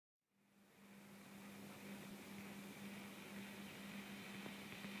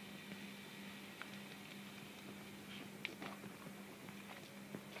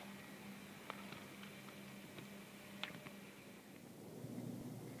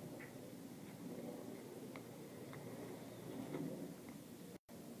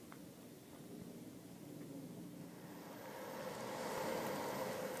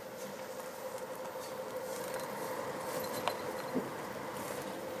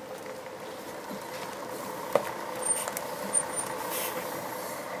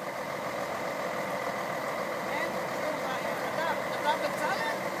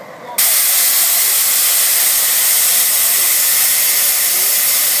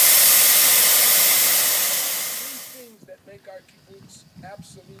is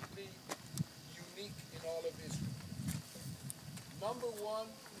absolutely unique in all of Israel. Number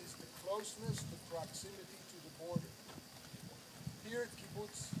one is the closeness, the proximity to the border. Here at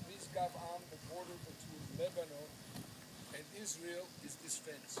Kibbutz Misgav Am, the border between Lebanon and Israel is this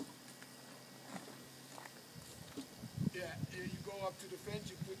fence. Yeah, you go up to the fence,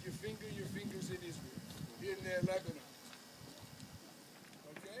 you put your finger's in Israel, in Lebanon.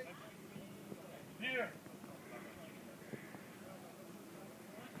 Okay? Here.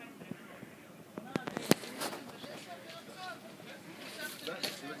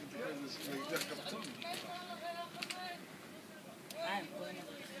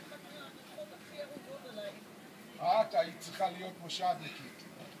 את היית צריכה להיות מושבניקית.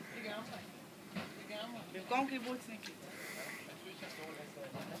 במקום קיבוצניקית.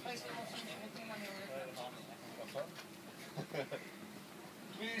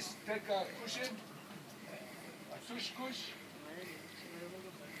 Please take a cushion, a tush kush.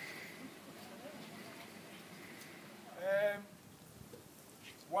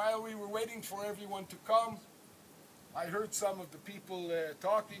 While we were waiting for everyone to come, I heard some of the people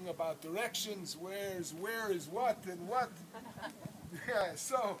talking about directions, where is what and what. Yeah,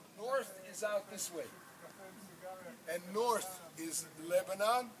 so north is out this way. And north is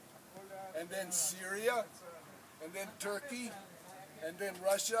Lebanon, and then Syria, and then Turkey, and then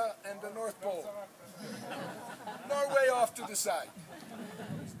Russia, and the North Pole. Norway off to the side.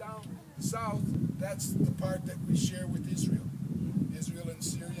 It's down south, that's the part that we share with Israel. Israel and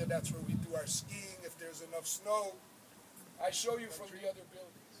Syria, that's where we do our skiing if there's enough snow. I show you from the other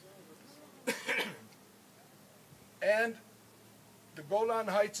buildings. And the Golan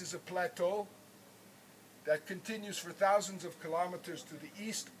Heights is a plateau that continues for thousands of kilometers to the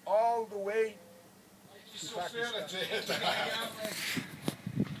east, all the way to Pakistan.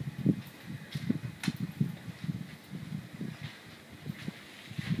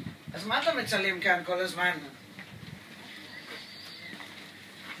 אז מה אתה מצלם כאן כל הזמן?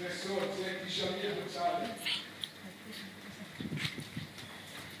 זה סוד, זה תשאלי בצה"ל.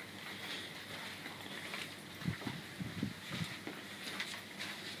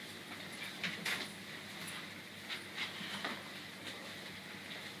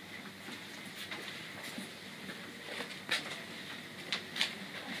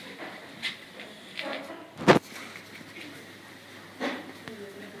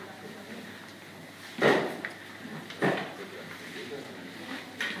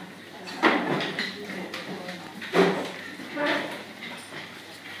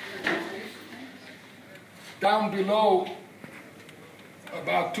 Down below,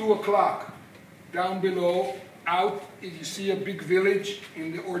 about 2 o'clock, down below, out, you see a big village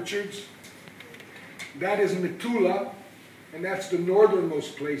in the orchards. That is Metula, and that's the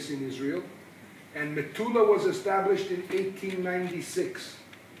northernmost place in Israel. And Metula was established in 1896.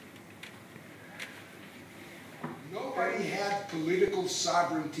 Nobody had political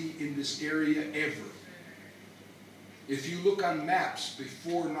sovereignty in this area ever. If you look on maps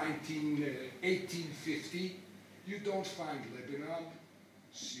before 1850, you don't find Lebanon,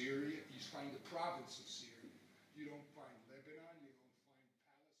 Syria, you find the province of Syria.